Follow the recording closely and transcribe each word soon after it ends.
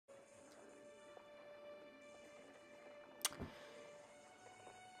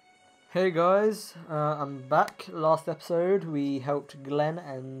Hey guys, I'm back. Last episode we helped Glenn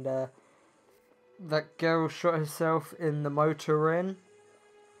and that girl shot herself in the motor inn.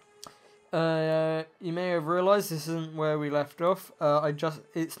 You may have realised this isn't where we left off.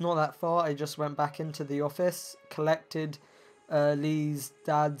 It's not that far. I just went back into the office, collected Lee's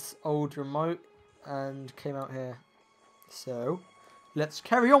dad's old remote and came out here. So, let's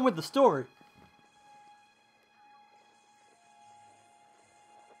carry on with the story.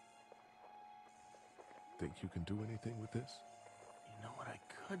 Think you can do anything with this? You know what I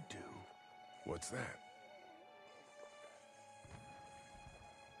could do? What's that?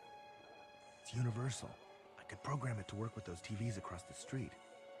 It's universal. I could program it to work with those TVs across the street.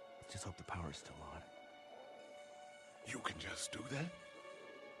 Let's just hope the power's still on. You can just do that?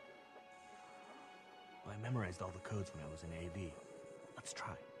 Well, I memorized all the codes when I was in AV. Let's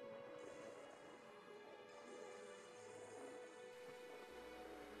try.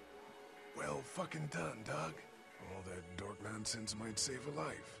 Well fucking done, Doug. All that dork nonsense might save a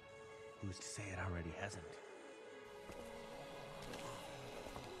life. Who's to say it already hasn't?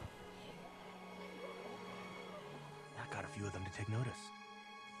 That got a few of them to take notice.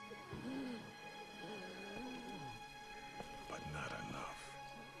 But not enough.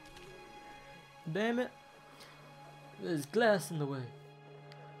 Damn it. There's glass in the way.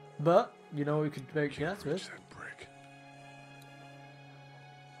 But, you know we could make gas with. That brick.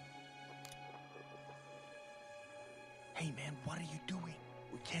 Hey man, what are you doing?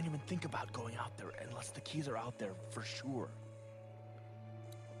 We can't even think about going out there unless the keys are out there for sure.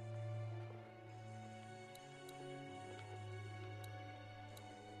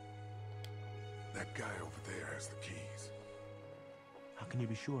 That guy over there has the keys. How can you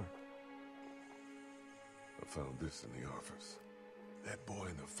be sure? I found this in the office. That boy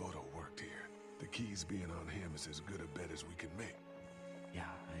in the photo worked here. The keys being on him is as good a bet as we can make. Yeah,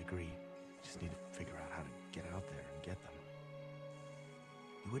 I agree. Just need to figure out how to get out there and get them.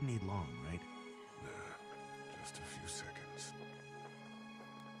 You wouldn't need long, right? Nah, just a few seconds.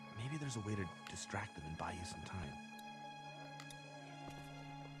 Maybe there's a way to distract them and buy you some time.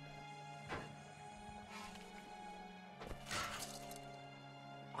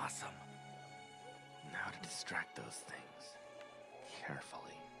 Awesome. Now to distract those things.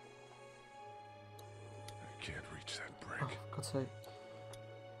 Carefully. I can't reach that brick. Oh, for God's sake.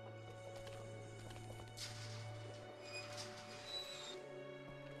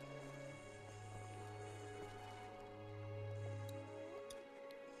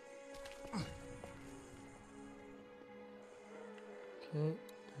 Okay,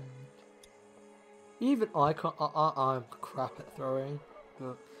 even I can't. I'm crap at throwing,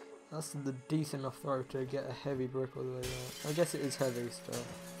 but that's the decent enough throw to get a heavy brick all the way out. I guess it is heavy still,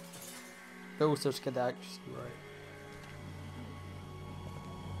 but also to get the accuracy right.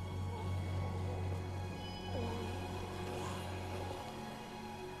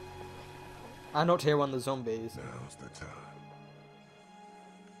 I not hear one of the zombies. Now's the time.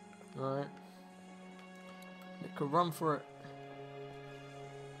 Alright. Make a run for it.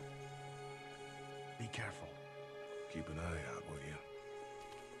 Be careful. Keep an eye out, will you?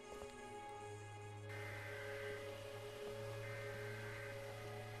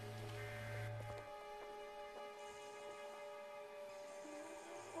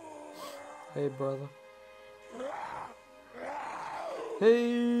 Hey, brother.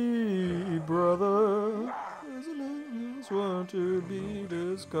 Hey, brother. Isn't this one to be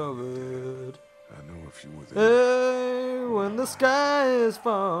discovered? I know if you were there. Hey, when the sky is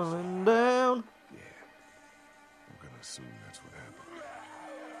falling down. Yeah. I'm gonna assume that's what happened.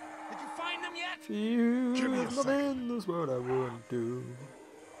 Did you find them yet? For you, Give me a there's nothing in this world I wouldn't do.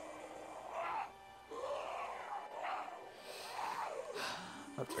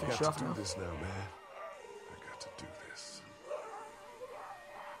 I have to I finish got off to do now. this now, man. I got to do this.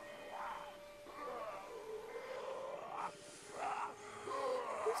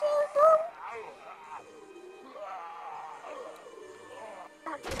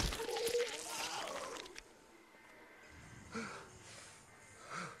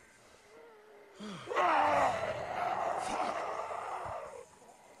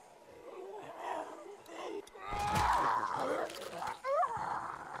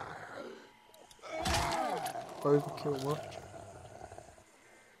 Overkill much.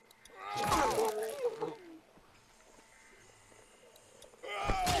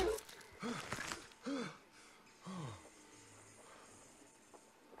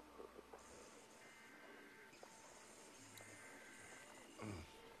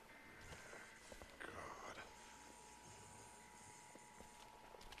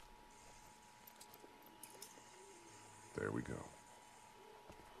 There we go.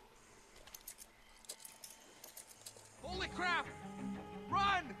 crap!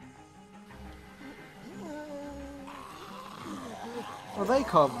 Run! Well, they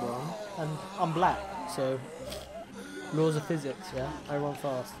can't run, and I'm black, so laws of physics, yeah? I run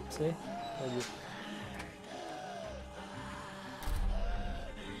fast, see? Maybe.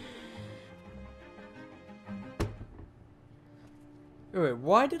 Wait,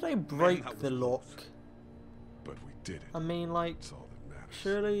 why did I break that was the lock? close. But we did it. I mean, like, That's all that matters.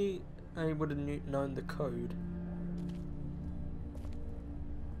 surely I would have known the code.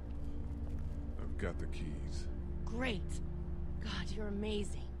 I've got the keys. Great. God, you're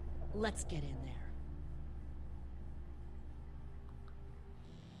amazing. Let's get in there.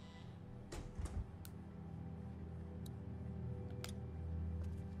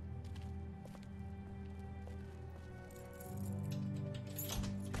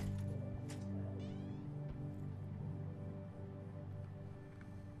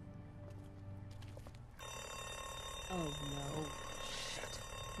 Oh no. Shit.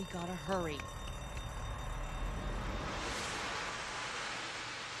 We gotta hurry.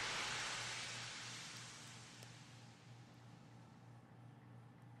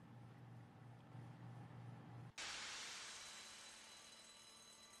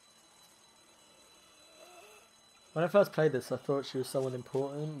 When I first played this, I thought she was someone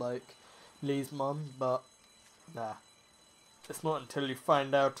important, like Lee's mum, but nah. It's not until you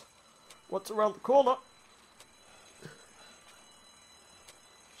find out what's around the corner.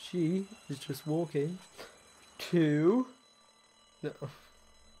 She is just walking to... No,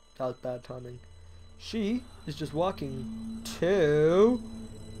 that was bad timing. She is just walking to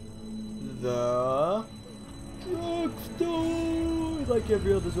the drugstore like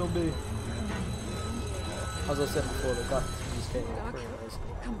every other zombie. As I said before, the guy is getting a criminals.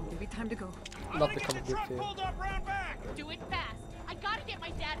 Come on, baby, time to go. Not the comic book feel. Pulled up round back! Do it fast. I gotta get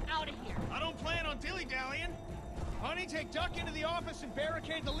my dad out of here. I don't plan on dilly-dallying. Honey, take Duck into the office and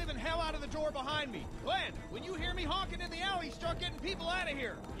barricade the living hell out of the door behind me. Glenn, when you hear me honking in the alley, start getting people out of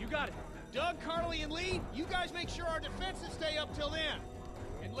here. You got it. Doug, Carly, and Lee, you guys make sure our defenses stay up till then.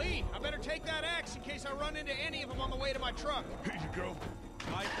 And Lee, I better take that axe in case I run into any of them on the way to my truck. Here you go.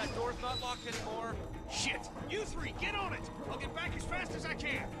 Guys, that door's not locked anymore. Shit! You three, get on it! I'll get back as fast as I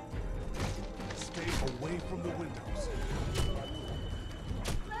can. Stay away from the windows.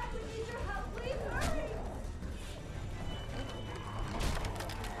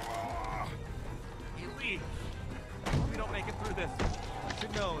 Hey, Lee. If we don't make it through this, you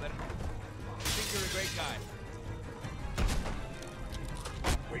should know that I think you're a great guy.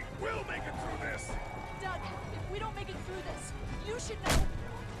 We will make it through this. Doug, if we don't make it through this, you should know.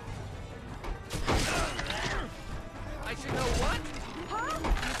 I should know what? Huh?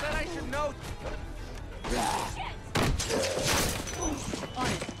 You said I should know. On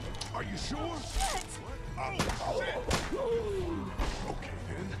it. Are you sure? Shit! Oh, shit! Okay,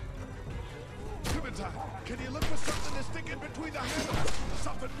 then. Clementine, can you look for something to stick in between the handles?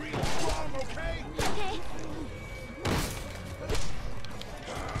 Something real strong, okay? Okay.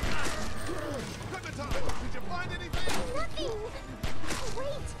 Clementine, did you find anything? Nothing.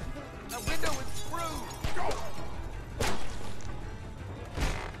 Wait. That window is screwed. Go!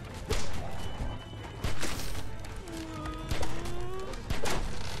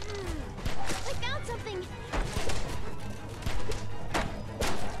 I found something.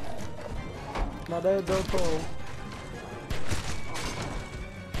 My dad don't fall.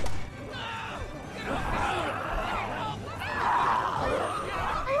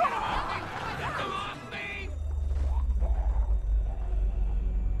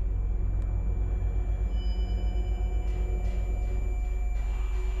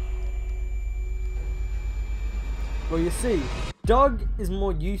 Well, you see, Doug is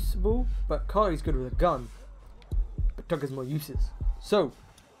more usable, but Carly's good with a gun. But Doug has more uses. So,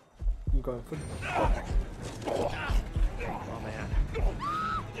 I'm going for Oh, man.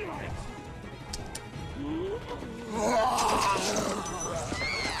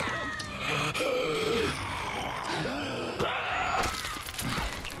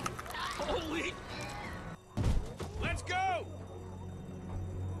 Holy! Let's go!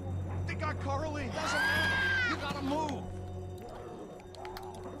 They got Carly. Doesn't matter. You gotta move.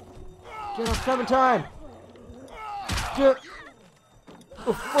 Get up, Clementine! Get...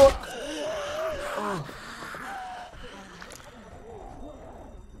 Oh, fuck! Oh.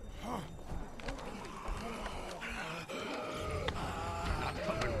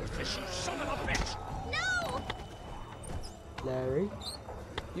 Son of a bitch! No! Larry,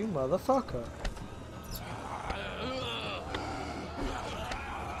 you motherfucker.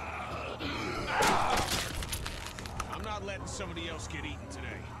 I'm not letting somebody else get eaten today.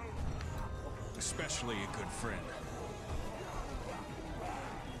 Especially a good friend.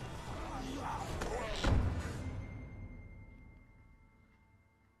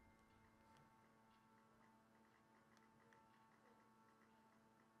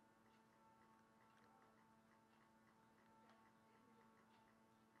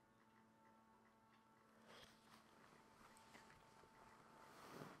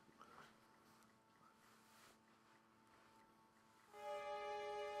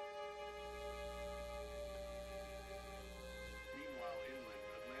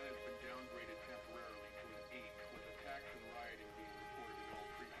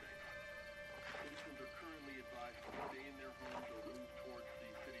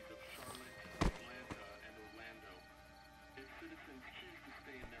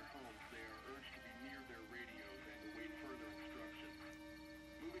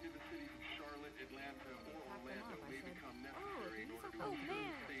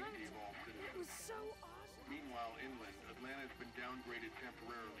 downgraded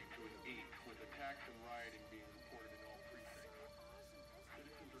temporarily to an 8, with attacks and rioting being reported in all precincts.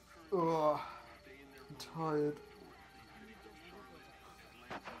 Citizens are currently staying their I'm tired.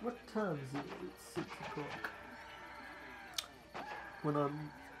 What time is it? It's 6 o'clock. When I'm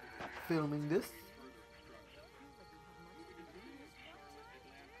filming this.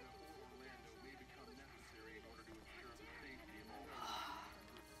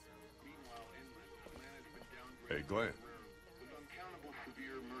 Hey, Glenn. With uncountable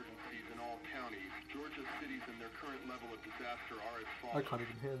severe emergencies in all counties, Georgia's cities and their current level of disaster are as I follows. can't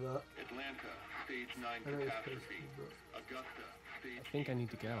even hear that. Atlanta, stage 9 I know it's catastrophe. supposed to be, Augusta, stage I think I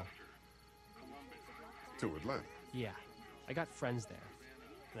need to go. To Atlanta. Yeah, I got friends there.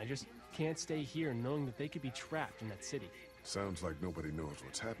 And I just can't stay here knowing that they could be trapped in that city. Sounds like nobody knows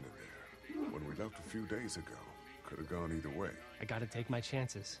what's happening there. When we left a few days ago, could have gone either way. I gotta take my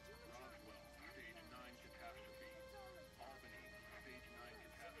chances.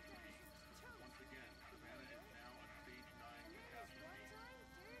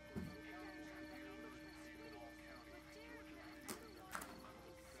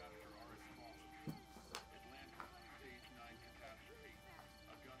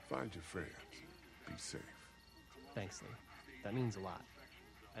 Find your friends. Be safe. Thanks, Lee. That means a lot.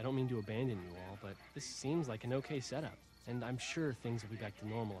 I don't mean to abandon you all, but this seems like an okay setup. And I'm sure things will be back to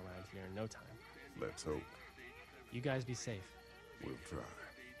normal around here in no time. Let's hope. You guys be safe. We'll try.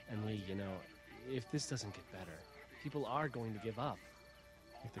 And Lee, you know, if this doesn't get better, people are going to give up.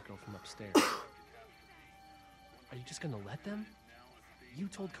 Like the girl from upstairs. Are you just gonna let them? You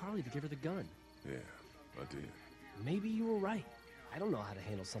told Carly to give her the gun. Yeah, I did. Maybe you were right. I don't know how to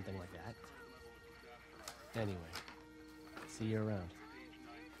handle something like that. Anyway, see you around.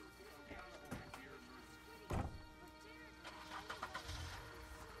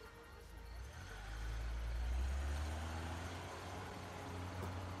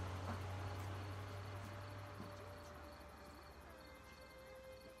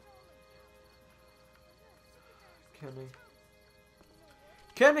 Kenny.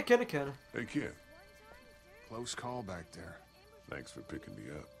 Hey, kid. Close call back there. Thanks for picking me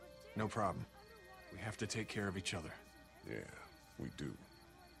up. No problem. We have to take care of each other. Yeah, we do.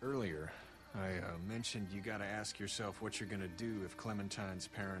 Earlier, I mentioned you gotta ask yourself what you're gonna do if Clementine's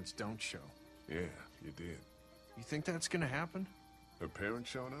parents don't show. Yeah, you did. You think that's gonna happen? Her parents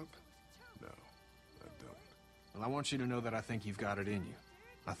showing up? No, I don't. Well, I want you to know that I think you've got it in you.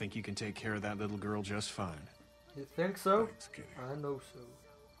 I think you can take care of that little girl just fine. You think so? Thanks, Kenny. I know so.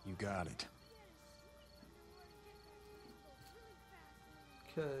 You got it.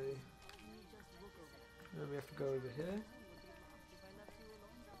 Okay. Then we have to go over here.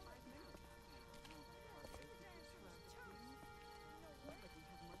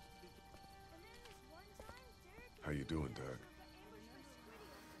 How you doing, Doug?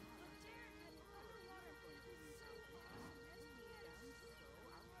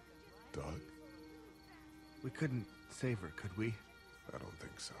 Doug? We couldn't save her, could we? I don't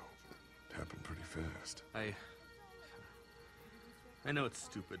think so. It happened pretty fast. I know it's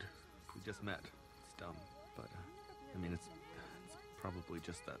stupid. We just met. It's dumb, but I mean, it's probably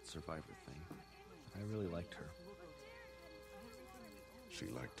just that survivor thing. I really liked her. She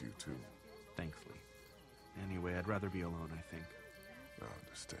liked you too. Thanks, Lee. Anyway, I'd rather be alone, I think. I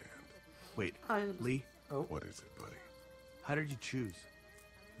understand. Wait, I Lee, Oh, What is it, buddy? how did you choose?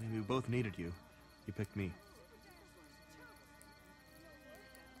 I mean, we both needed you. You picked me.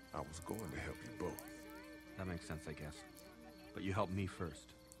 I was going to help you both. That makes sense, I guess. But you helped me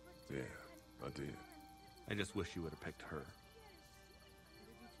first. Yeah, I did. I just wish you would have picked her.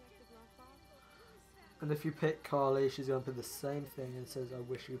 and if you pick Carly, she's going to do the same thing and says, I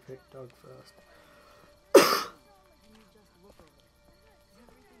wish you picked Doug first.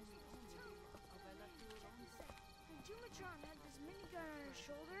 Dumatron had this minigun on his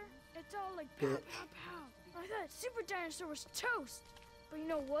shoulder. It's all like Bitch. pow, pow, pow. I thought Super Dinosaur was toast. But you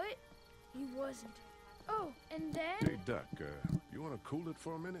know what? He wasn't. Oh, and then... Hey, Duck, you want to cool it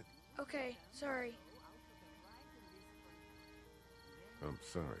for a minute? Okay, sorry. I'm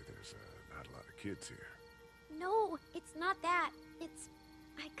sorry, there's not a lot of kids here. No, it's not that. It's...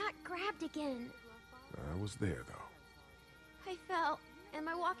 I got grabbed again. I was there, though. I fell, and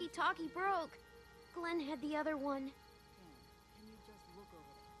my walkie-talkie broke. Glenn had the other one.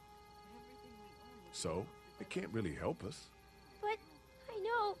 So, it can't really help us. But I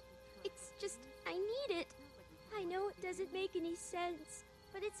know. It's just, I need it. I know it doesn't make any sense,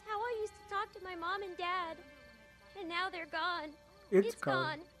 but it's how I used to talk to my mom and dad. And now they're gone. It's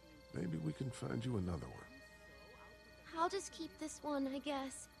gone. Maybe we can find you another one. I'll just keep this one, I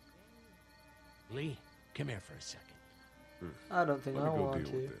guess. Lee, come here for a second. I don't think Let I me go want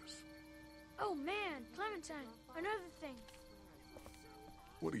deal to. with this. Oh man, Clementine, another thing.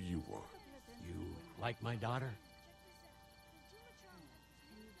 What do you want? You like my daughter?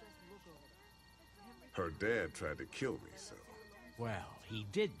 Her dad tried to kill me, so... Well, he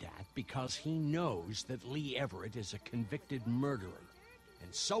did that because he knows that Lee Everett is a convicted murderer.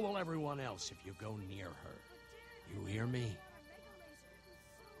 And so will everyone else if you go near her. You hear me?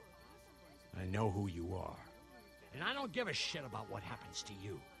 I know who you are. And I don't give a shit about what happens to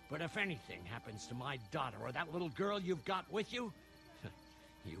you. But if anything happens to my daughter or that little girl you've got with you,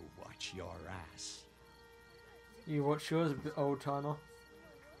 you watch your ass. You watch yours, old timer.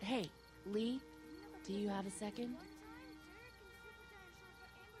 Hey, Lee, do you have a second?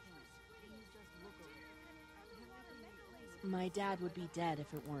 My dad would be dead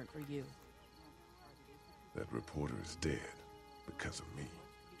if it weren't for you. That reporter is dead because of me.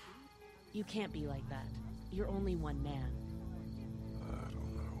 You can't be like that. You're only one man. I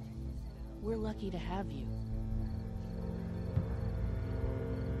don't know. We're lucky to have you.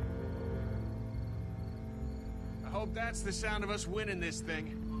 I hope that's the sound of us winning this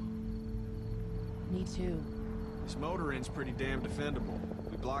thing. Me too. This motor inn's pretty damn defendable.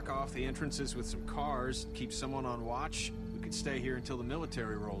 We block off the entrances with some cars, keep someone on watch. We could stay here until the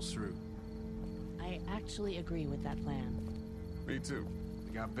military rolls through. I actually agree with that plan. Me too.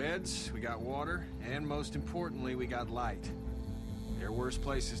 We got beds, we got water, and most importantly, we got light. There are worse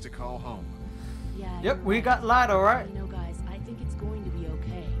places to call home. Yeah. Yep, we got light, alright. You know, guys, I think it's going to be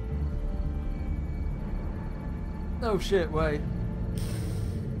okay. Oh shit, wait.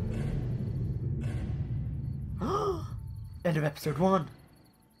 End of episode 1.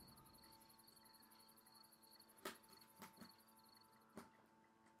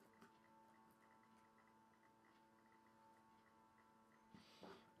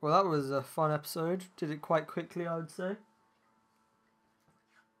 Well, that was a fun episode. Did it quite quickly, I would say.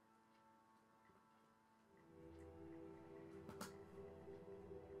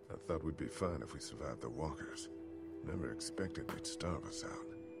 I thought we'd be fine if we survived the walkers. Never expected they'd starve us out.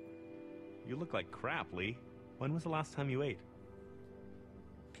 You look like crap, Lee. When was the last time you ate?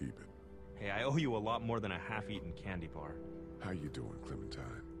 Keep it. Hey, I owe you a lot more than a half-eaten candy bar. How you doing,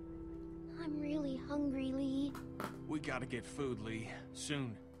 Clementine? I'm really hungry, Lee. We gotta get food, Lee.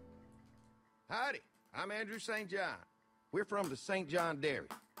 Soon. Howdy, I'm Andrew St. John. We're from the St. John Dairy.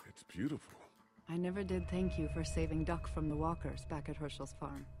 It's beautiful. I never did thank you for saving Duck from the walkers back at Herschel's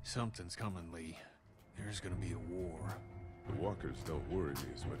farm. Something's coming, Lee. There's gonna be a war. The walkers don't worry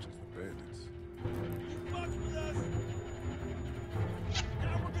me as much as the bandits. You fucked with us!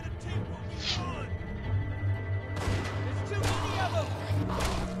 Now we're gonna take what we want! There's too many of them!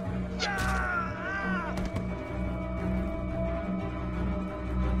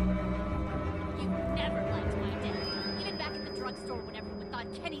 You never liked my dad. Even back at the drugstore when everyone thought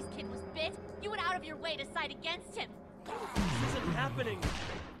Kenny's kid was bit, you went out of your way to side against him. This isn't happening.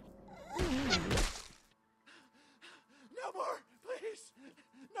 No more, please!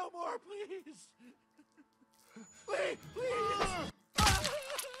 No more, please! Lee, please!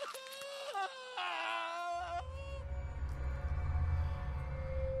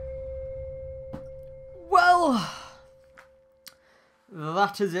 Well,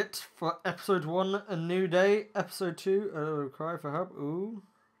 that is it for episode 1, A New Day. Episode 2, Cry for Help. Ooh.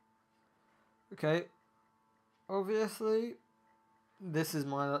 Okay. Obviously, this is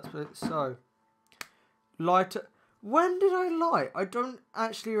my Let's Play. So, light. When did I lie? I don't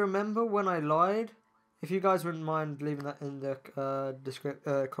actually remember when I lied. If you guys wouldn't mind leaving that in the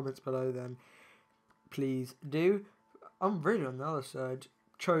comments below, then please do. I'm really on the other side.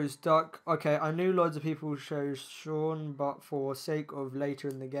 Chose Duck. Okay, I knew loads of people chose Sean, but for sake of later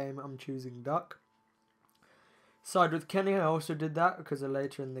in the game, I'm choosing Duck. Side with Kenny, I also did that because of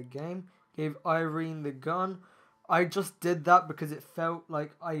later in the game. Gave Irene the gun. I just did that because it felt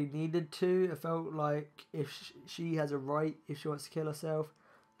like I needed to. It felt like if she has a right, if she wants to kill herself.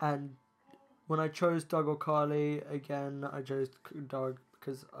 And when I chose Doug or Carly, again, I chose Doug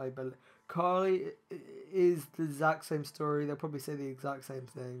because I believe Carly is the exact same story. They'll probably say the exact same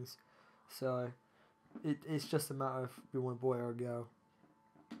things. So, it's just a matter of you want a boy or a girl.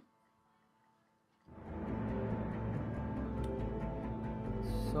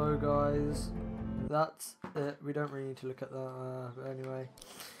 So, guys, that's it. We don't really need to look at that, but anyway.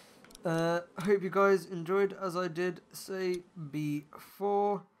 I hope you guys enjoyed, as I did say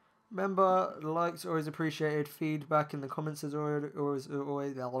before. Remember, likes are always appreciated. Feedback in the comments is always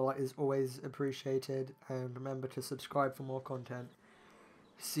appreciated. And remember to subscribe for more content.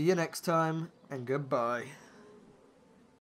 See you next time, and goodbye.